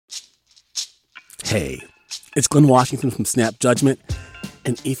Hey, it's Glenn Washington from Snap Judgment.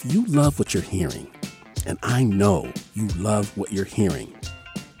 And if you love what you're hearing, and I know you love what you're hearing,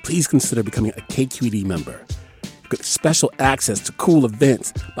 please consider becoming a KQED member. Get special access to cool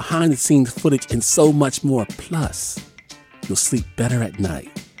events, behind-the-scenes footage, and so much more. Plus, you'll sleep better at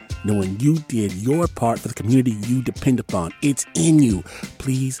night knowing you did your part for the community you depend upon. It's in you.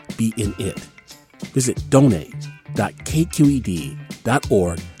 Please be in it. Visit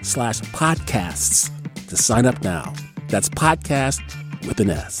donate.kqed.org/podcasts to sign up now. That's podcast with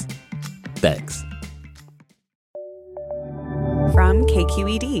an S. Thanks. From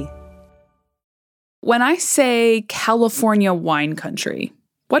KQED. When I say California wine country,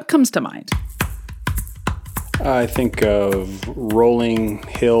 what comes to mind? I think of rolling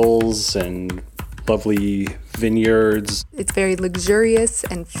hills and lovely vineyards. It's very luxurious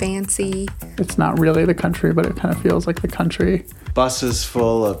and fancy. It's not really the country, but it kind of feels like the country. Buses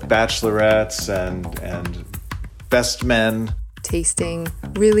full of bachelorettes and best men. Tasting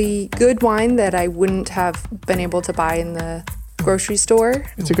really good wine that I wouldn't have been able to buy in the grocery store.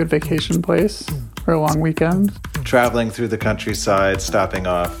 It's a good vacation place for a long weekend. Traveling through the countryside, stopping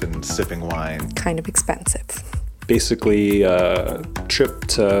off and sipping wine. Kind of expensive. Basically a trip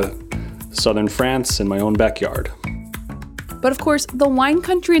to southern France in my own backyard. But of course, the wine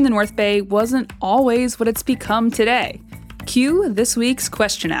country in the North Bay wasn't always what it's become today. Cue this week's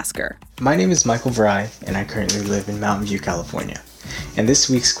question asker. My name is Michael Vry, and I currently live in Mountain View, California. And this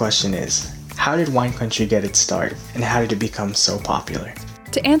week's question is, how did wine country get its start, and how did it become so popular?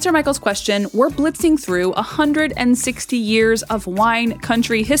 To answer Michael's question, we're blitzing through 160 years of wine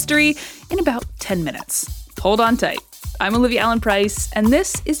country history in about 10 minutes. Hold on tight. I'm Olivia Allen Price, and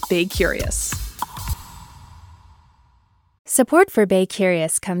this is Bay Curious. Support for Bay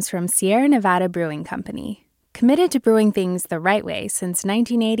Curious comes from Sierra Nevada Brewing Company. Committed to brewing things the right way since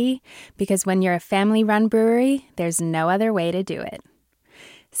 1980, because when you're a family-run brewery, there's no other way to do it.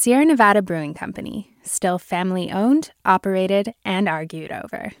 Sierra Nevada Brewing Company, still family-owned, operated, and argued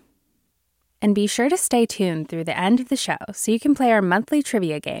over. And be sure to stay tuned through the end of the show so you can play our monthly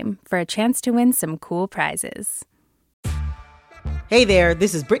trivia game for a chance to win some cool prizes. Hey there,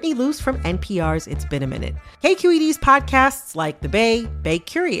 this is Brittany Luce from NPR's It's Been a Minute. KQED's podcasts like The Bay, Bay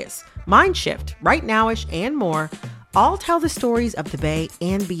Curious, Mind Shift, Right Nowish, and more all tell the stories of the Bay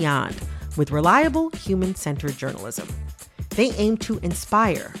and beyond with reliable, human-centered journalism. They aim to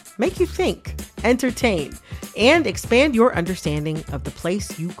inspire, make you think, entertain, and expand your understanding of the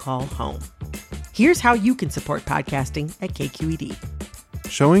place you call home. Here's how you can support podcasting at KQED.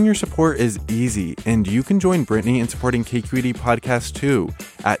 Showing your support is easy, and you can join Brittany in supporting KQED Podcast too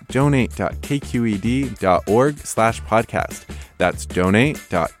at donate.kqed.org/podcast. That's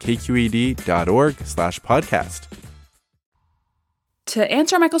donate.kqed.org/podcast. To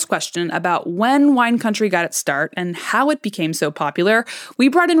answer Michael's question about when wine country got its start and how it became so popular, we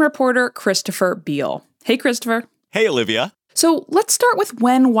brought in reporter Christopher Beale. Hey, Christopher. Hey, Olivia. So let's start with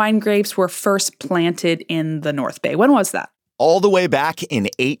when wine grapes were first planted in the North Bay. When was that? All the way back in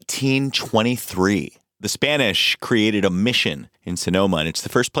 1823. The Spanish created a mission in Sonoma, and it's the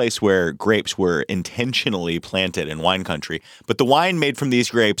first place where grapes were intentionally planted in wine country. But the wine made from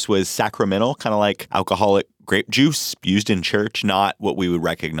these grapes was sacramental, kind of like alcoholic grape juice used in church, not what we would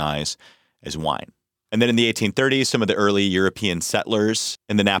recognize as wine. And then in the 1830s, some of the early European settlers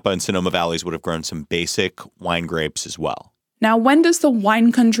in the Napa and Sonoma valleys would have grown some basic wine grapes as well. Now, when does the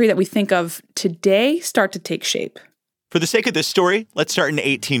wine country that we think of today start to take shape? For the sake of this story, let's start in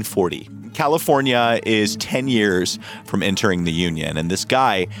 1840. California is 10 years from entering the Union, and this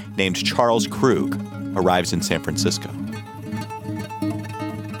guy named Charles Krug arrives in San Francisco.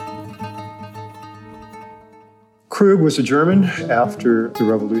 Krug was a German after the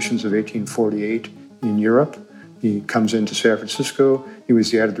revolutions of 1848 in Europe. He comes into San Francisco. He was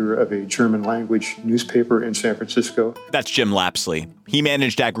the editor of a German-language newspaper in San Francisco. That's Jim Lapsley. He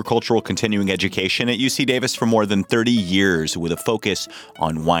managed agricultural continuing education at UC Davis for more than 30 years with a focus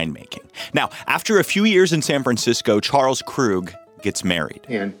on winemaking. Now, after a few years in San Francisco, Charles Krug gets married.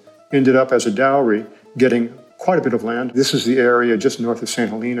 And ended up as a dowry getting quite a bit of land. This is the area just north of St.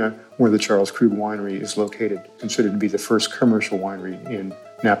 Helena where the Charles Krug Winery is located, considered to be the first commercial winery in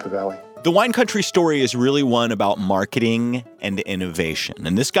Napa Valley. The wine country story is really one about marketing and innovation.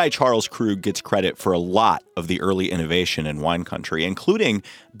 And this guy, Charles Krug, gets credit for a lot of the early innovation in wine country, including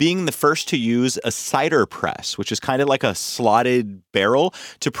being the first to use a cider press, which is kind of like a slotted barrel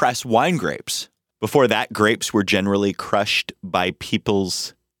to press wine grapes. Before that, grapes were generally crushed by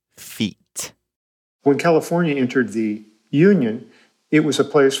people's feet. When California entered the Union, it was a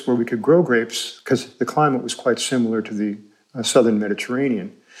place where we could grow grapes because the climate was quite similar to the southern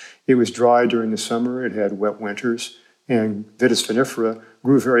Mediterranean. It was dry during the summer, it had wet winters, and Vitis vinifera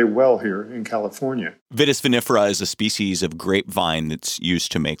grew very well here in California. Vitis vinifera is a species of grapevine that's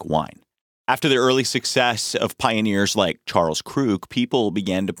used to make wine. After the early success of pioneers like Charles Krug, people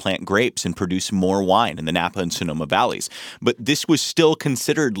began to plant grapes and produce more wine in the Napa and Sonoma valleys. But this was still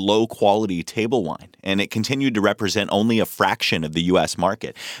considered low-quality table wine, and it continued to represent only a fraction of the U.S.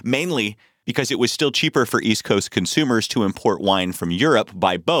 market, mainly because it was still cheaper for East Coast consumers to import wine from Europe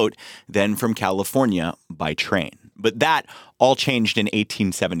by boat than from California by train. But that all changed in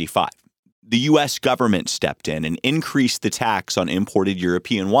 1875. The U.S. government stepped in and increased the tax on imported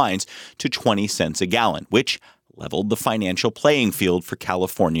European wines to 20 cents a gallon, which leveled the financial playing field for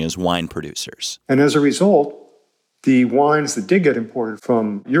California's wine producers. And as a result, the wines that did get imported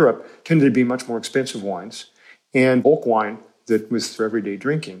from Europe tended to be much more expensive wines, and bulk wine that was for everyday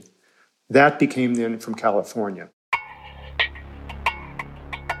drinking. That became then from California.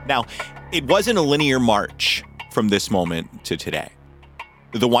 Now, it wasn't a linear march from this moment to today.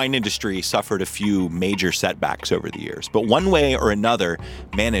 The wine industry suffered a few major setbacks over the years, but one way or another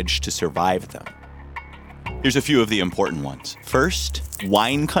managed to survive them. Here's a few of the important ones. First,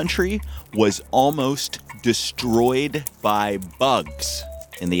 wine country was almost destroyed by bugs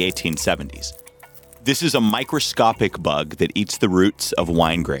in the 1870s. This is a microscopic bug that eats the roots of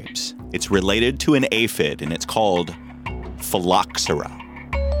wine grapes. It's related to an aphid, and it's called phylloxera.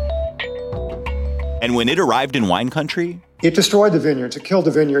 And when it arrived in wine country, it destroyed the vineyards, it killed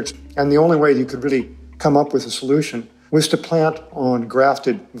the vineyards, and the only way you could really come up with a solution was to plant on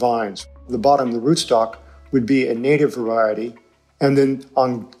grafted vines. The bottom, the rootstock, would be a native variety, and then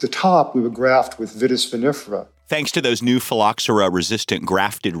on the top we would graft with Vitis vinifera. Thanks to those new phylloxera-resistant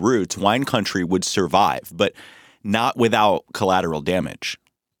grafted roots, wine country would survive, but not without collateral damage.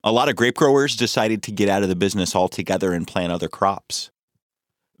 A lot of grape growers decided to get out of the business altogether and plant other crops.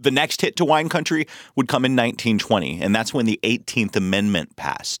 The next hit to wine country would come in 1920, and that's when the 18th Amendment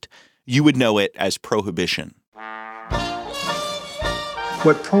passed. You would know it as Prohibition.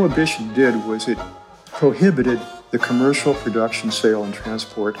 What Prohibition did was it prohibited the commercial production, sale, and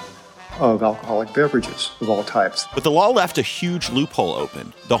transport of alcoholic beverages of all types. But the law left a huge loophole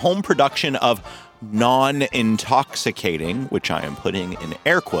open. The home production of non-intoxicating, which I am putting in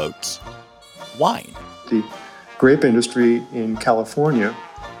air quotes, wine. The grape industry in California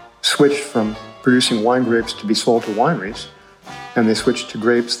switched from producing wine grapes to be sold to wineries, and they switched to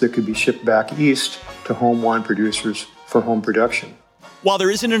grapes that could be shipped back east to home wine producers for home production. While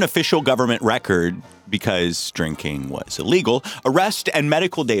there isn't an official government record because drinking was illegal, arrest and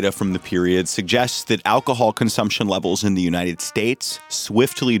medical data from the period suggests that alcohol consumption levels in the United States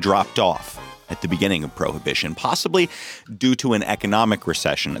swiftly dropped off at the beginning of Prohibition, possibly due to an economic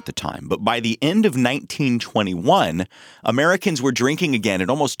recession at the time. But by the end of 1921, Americans were drinking again at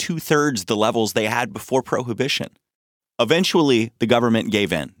almost 2/3 the levels they had before Prohibition. Eventually, the government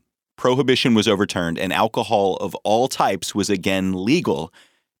gave in. Prohibition was overturned, and alcohol of all types was again legal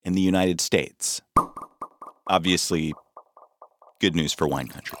in the United States. Obviously, good news for wine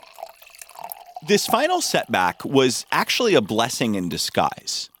country. This final setback was actually a blessing in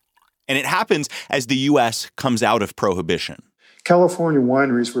disguise. And it happens as the U.S. comes out of Prohibition. California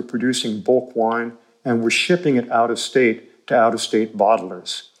wineries were producing bulk wine and were shipping it out of state to out-of-state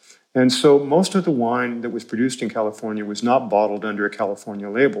bottlers. And so most of the wine that was produced in California was not bottled under a California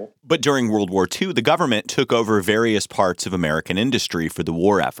label. But during World War II, the government took over various parts of American industry for the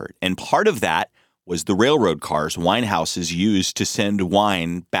war effort. And part of that was the railroad cars wine houses used to send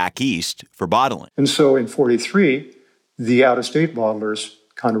wine back east for bottling. And so in 1943, the out-of-state bottlers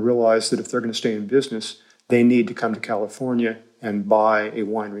kind of realized that if they're going to stay in business, they need to come to California and buy a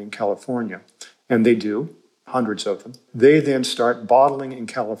winery in California. And they do, hundreds of them. They then start bottling in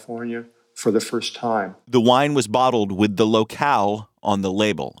California for the first time. The wine was bottled with the locale on the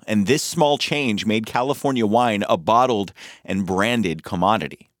label, and this small change made California wine a bottled and branded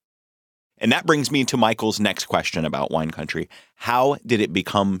commodity. And that brings me to Michael's next question about wine country. How did it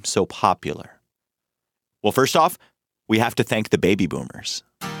become so popular? Well, first off, we have to thank the baby boomers.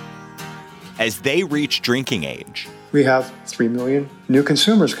 As they reach drinking age, we have 3 million new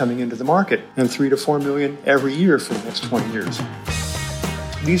consumers coming into the market and 3 to 4 million every year for the next 20 years.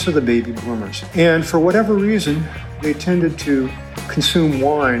 These are the baby boomers. And for whatever reason, they tended to consume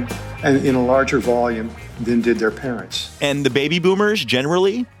wine in a larger volume than did their parents. And the baby boomers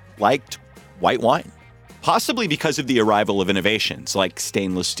generally liked white wine. Possibly because of the arrival of innovations like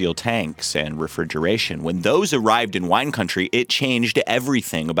stainless steel tanks and refrigeration. When those arrived in wine country, it changed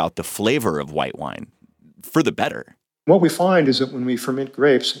everything about the flavor of white wine, for the better. What we find is that when we ferment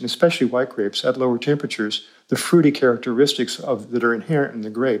grapes, and especially white grapes, at lower temperatures, the fruity characteristics that are inherent in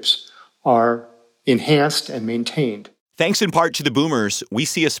the grapes are enhanced and maintained. Thanks in part to the boomers, we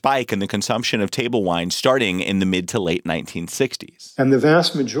see a spike in the consumption of table wine starting in the mid to late 1960s. And the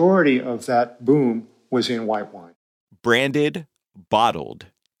vast majority of that boom was in white wine. Branded, bottled,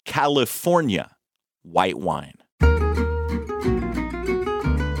 California white wine.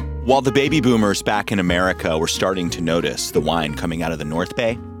 While the baby boomers back in America were starting to notice the wine coming out of the North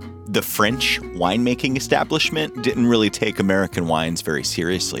Bay, the French winemaking establishment didn't really take American wines very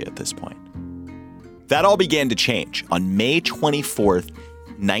seriously at this point. That all began to change on May 24th,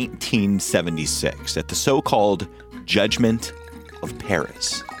 1976, at the so-called Judgment of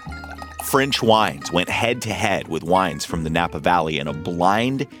Paris. French wines went head-to-head with wines from the Napa Valley in a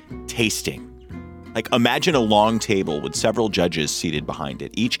blind tasting. Like, imagine a long table with several judges seated behind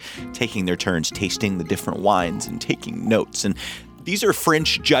it, each taking their turns tasting the different wines and taking notes. And these are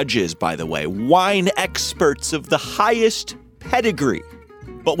French judges, by the way, wine experts of the highest pedigree.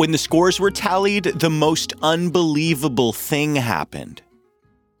 But when the scores were tallied, the most unbelievable thing happened.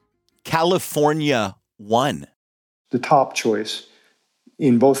 California won. The top choice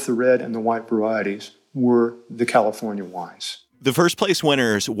in both the red and the white varieties were the California wines. The first place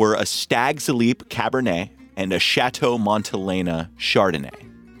winners were a Stag's Leap Cabernet and a Chateau Montelena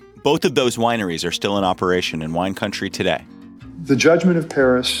Chardonnay. Both of those wineries are still in operation in wine country today. The Judgment of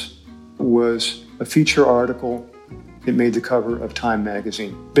Paris was a feature article. It made the cover of Time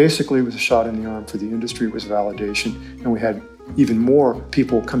magazine. Basically, it was a shot in the arm for the industry. It was validation. And we had even more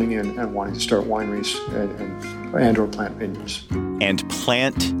people coming in and wanting to start wineries and or plant vineyards. And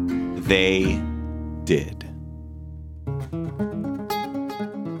plant they did.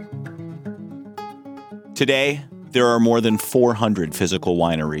 Today, there are more than 400 physical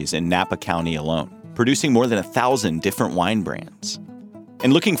wineries in Napa County alone, producing more than 1,000 different wine brands.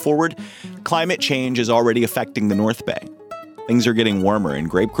 And looking forward, climate change is already affecting the North Bay. Things are getting warmer, and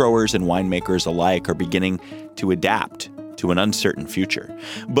grape growers and winemakers alike are beginning to adapt to an uncertain future.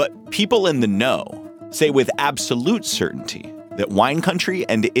 But people in the know say with absolute certainty that wine country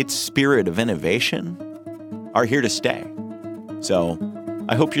and its spirit of innovation are here to stay. So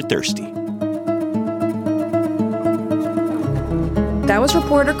I hope you're thirsty. That was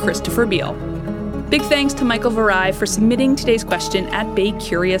reporter Christopher Beale. Big thanks to Michael Varai for submitting today's question at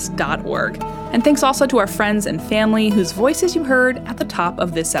baycurious.org. And thanks also to our friends and family whose voices you heard at the top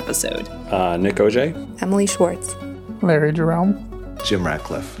of this episode. Nick Oj. Emily Schwartz. Larry Jerome. Jim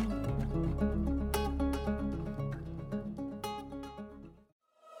Ratcliffe.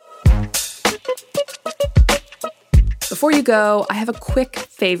 Before you go, I have a quick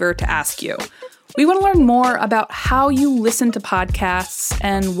favor to ask you. We want to learn more about how you listen to podcasts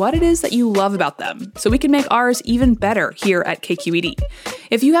and what it is that you love about them, so we can make ours even better here at KQED.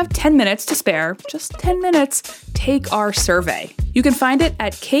 If you have 10 minutes to spare, just 10 minutes, take our survey. You can find it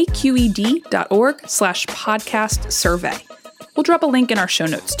at kqed.org/podcast survey. We'll drop a link in our show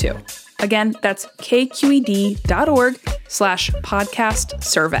notes too. Again, that's kqed.org/podcast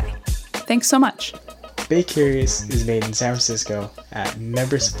survey. Thanks so much. Bay Curious is made in San Francisco at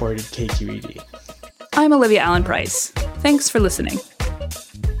member-supported KQED. I'm Olivia Allen Price. Thanks for listening.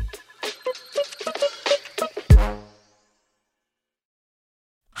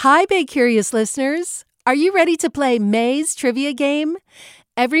 Hi, Bay Curious listeners. Are you ready to play May's Trivia Game?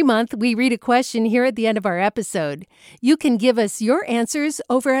 Every month, we read a question here at the end of our episode. You can give us your answers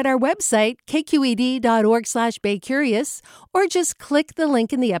over at our website, kqed.org/baycurious, or just click the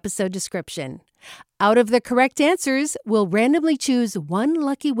link in the episode description. Out of the correct answers, we'll randomly choose one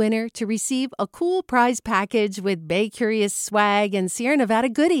lucky winner to receive a cool prize package with Bay Curious swag and Sierra Nevada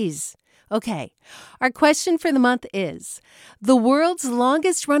goodies. Okay, our question for the month is, the world's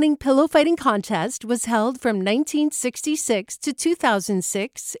longest-running pillow fighting contest was held from 1966 to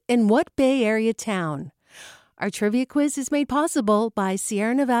 2006 in what Bay Area town? Our trivia quiz is made possible by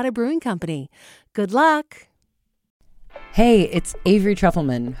Sierra Nevada Brewing Company. Good luck! Hey, it's Avery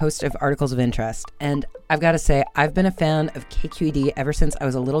Trufelman, host of Articles of Interest, and I've got to say, I've been a fan of KQED ever since I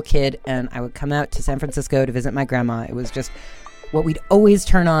was a little kid, and I would come out to San Francisco to visit my grandma. It was just what we'd always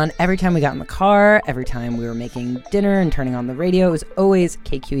turn on every time we got in the car, every time we were making dinner and turning on the radio. It was always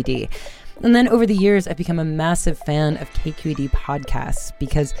KQED. And then over the years, I've become a massive fan of KQED podcasts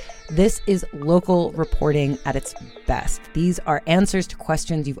because this is local reporting at its best. These are answers to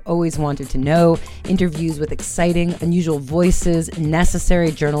questions you've always wanted to know, interviews with exciting, unusual voices,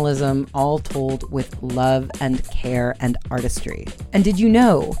 necessary journalism, all told with love and care and artistry. And did you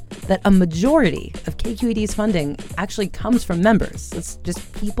know that a majority of KQED's funding actually comes from members? It's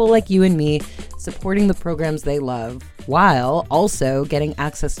just people like you and me supporting the programs they love, while also getting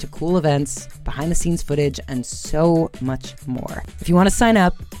access to cool events, behind-the-scenes footage, and so much more. If you want to sign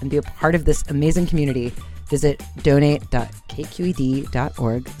up and be a part of this amazing community, visit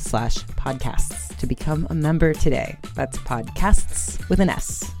donate.kqed.org/podcasts to become a member today. That's podcasts with an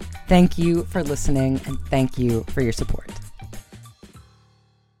S. Thank you for listening, and thank you for your support.